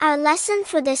Our lesson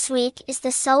for this week is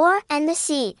the sower and the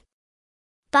seed.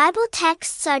 Bible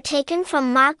texts are taken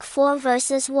from Mark 4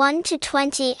 verses 1 to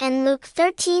 20 and Luke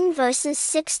 13 verses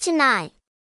 6 to 9.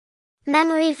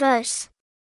 Memory verse.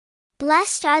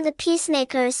 Blessed are the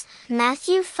peacemakers,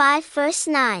 Matthew 5 verse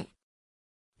 9.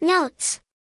 Notes.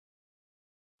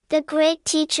 The great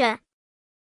teacher.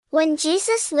 When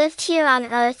Jesus lived here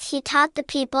on earth, he taught the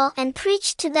people and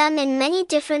preached to them in many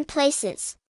different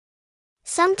places.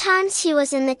 Sometimes he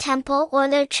was in the temple or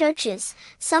their churches,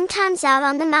 sometimes out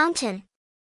on the mountain.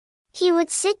 He would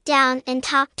sit down and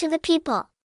talk to the people.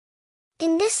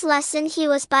 In this lesson he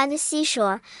was by the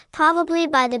seashore, probably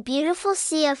by the beautiful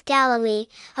Sea of Galilee,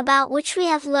 about which we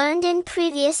have learned in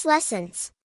previous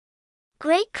lessons.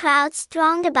 Great crowds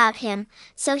thronged about him,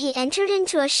 so he entered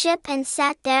into a ship and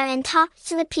sat there and talked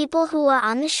to the people who were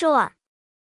on the shore.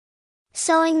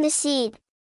 Sowing the seed.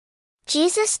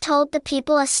 Jesus told the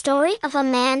people a story of a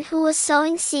man who was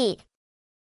sowing seed.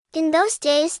 In those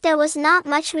days there was not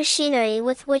much machinery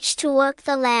with which to work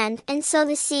the land and sow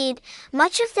the seed.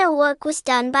 Much of their work was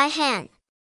done by hand.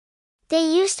 They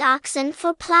used oxen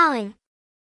for plowing.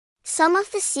 Some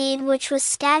of the seed which was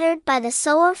scattered by the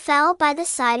sower fell by the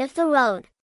side of the road.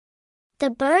 The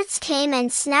birds came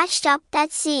and snatched up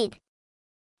that seed.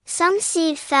 Some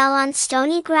seed fell on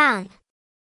stony ground.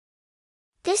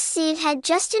 This seed had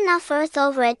just enough earth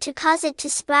over it to cause it to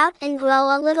sprout and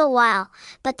grow a little while,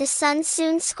 but the sun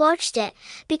soon scorched it,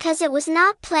 because it was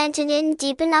not planted in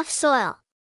deep enough soil.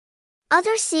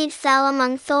 Other seed fell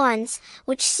among thorns,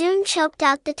 which soon choked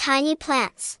out the tiny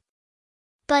plants.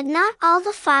 But not all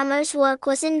the farmer's work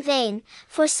was in vain,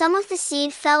 for some of the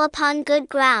seed fell upon good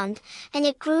ground, and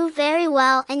it grew very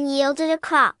well and yielded a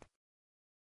crop.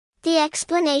 The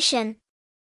explanation.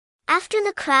 After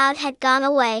the crowd had gone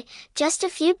away, just a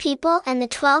few people and the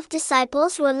 12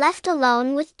 disciples were left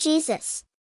alone with Jesus.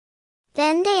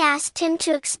 Then they asked him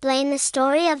to explain the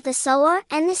story of the sower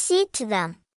and the seed to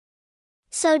them.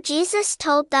 So Jesus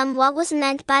told them what was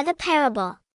meant by the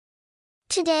parable.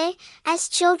 Today, as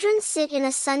children sit in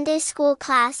a Sunday school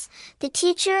class, the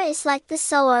teacher is like the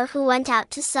sower who went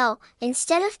out to sow.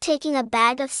 Instead of taking a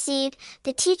bag of seed,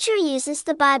 the teacher uses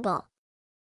the Bible.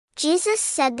 Jesus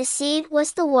said the seed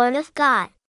was the Word of God.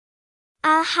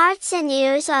 Our hearts and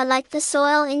ears are like the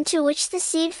soil into which the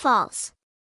seed falls.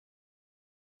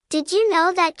 Did you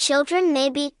know that children may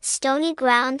be stony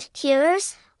ground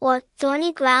hearers or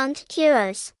thorny ground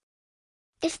hearers?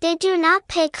 If they do not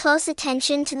pay close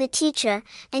attention to the teacher,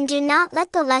 and do not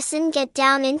let the lesson get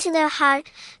down into their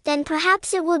heart, then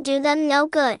perhaps it will do them no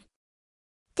good.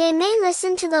 They may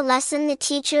listen to the lesson the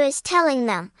teacher is telling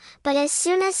them, but as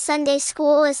soon as Sunday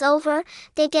school is over,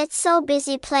 they get so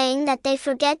busy playing that they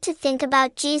forget to think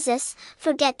about Jesus,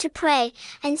 forget to pray,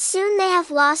 and soon they have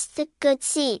lost the good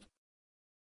seed.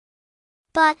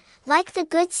 But, like the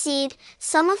good seed,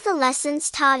 some of the lessons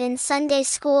taught in Sunday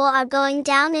school are going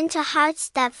down into hearts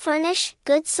that furnish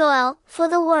good soil for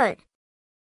the Word.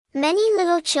 Many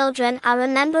little children are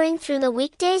remembering through the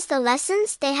weekdays the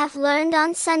lessons they have learned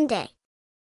on Sunday.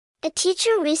 A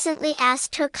teacher recently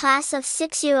asked her class of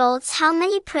 6-year-olds how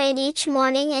many prayed each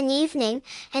morning and evening,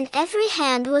 and every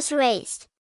hand was raised.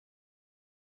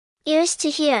 Ears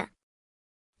to hear.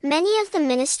 Many of the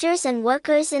ministers and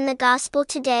workers in the gospel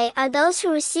today are those who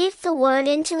received the word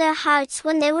into their hearts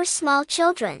when they were small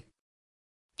children.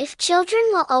 If children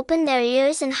will open their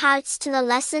ears and hearts to the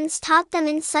lessons taught them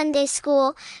in Sunday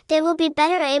school, they will be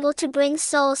better able to bring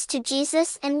souls to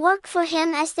Jesus and work for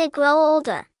Him as they grow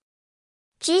older.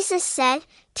 Jesus said,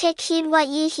 "Take heed what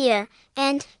ye hear,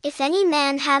 and, if any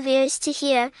man have ears to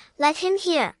hear, let him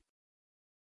hear."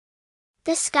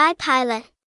 The Sky Pilot.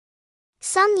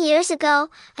 Some years ago,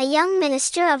 a young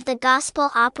minister of the gospel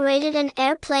operated an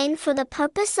airplane for the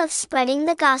purpose of spreading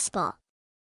the gospel.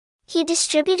 He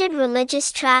distributed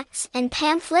religious tracts and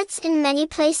pamphlets in many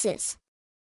places.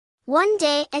 One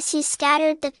day, as he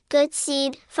scattered the good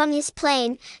seed from his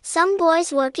plane, some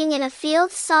boys working in a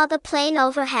field saw the plane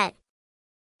overhead.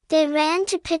 They ran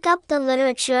to pick up the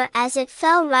literature as it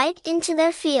fell right into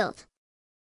their field.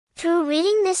 Through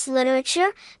reading this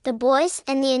literature, the boys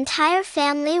and the entire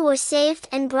family were saved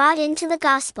and brought into the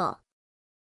gospel.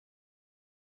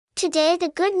 Today the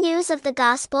good news of the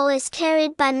gospel is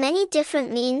carried by many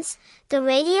different means: the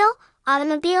radio,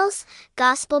 automobiles,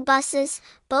 gospel buses,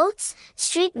 boats,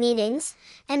 street meetings,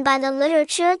 and by the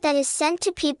literature that is sent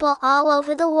to people all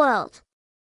over the world.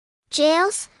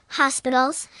 Jails,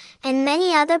 hospitals, and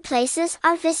many other places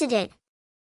are visited.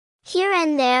 Here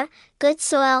and there, good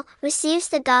soil receives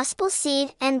the gospel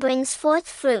seed and brings forth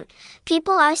fruit.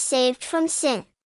 People are saved from sin.